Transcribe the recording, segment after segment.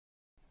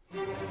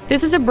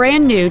This is a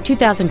brand new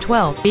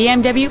 2012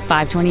 BMW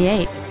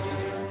 528.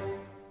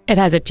 It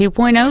has a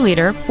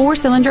 2.0-liter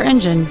four-cylinder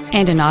engine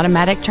and an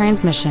automatic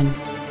transmission.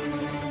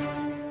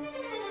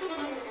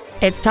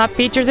 Its top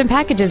features and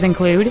packages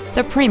include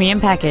the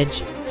Premium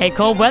Package, a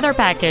cold weather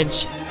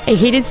package, a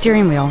heated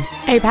steering wheel,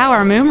 a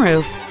power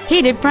moonroof,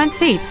 heated front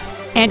seats,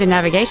 and a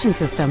navigation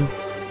system.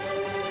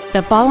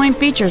 The following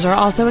features are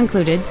also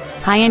included: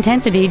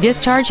 high-intensity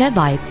discharge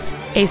headlights,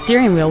 a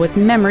steering wheel with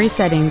memory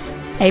settings,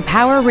 a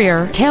power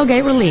rear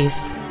tailgate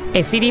release,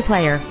 a CD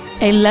player,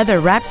 a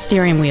leather-wrapped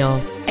steering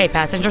wheel, a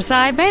passenger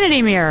side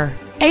vanity mirror,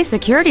 a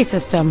security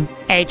system,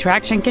 a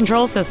traction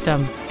control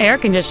system, air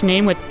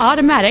conditioning with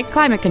automatic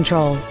climate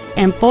control,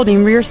 and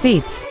folding rear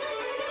seats.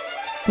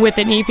 With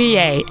an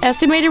EPA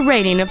estimated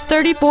rating of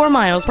 34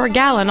 miles per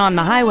gallon on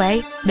the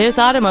highway, this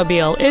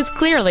automobile is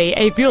clearly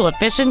a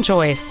fuel-efficient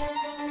choice.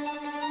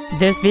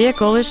 This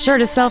vehicle is sure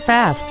to sell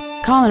fast.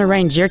 Call and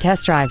arrange your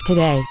test drive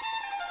today.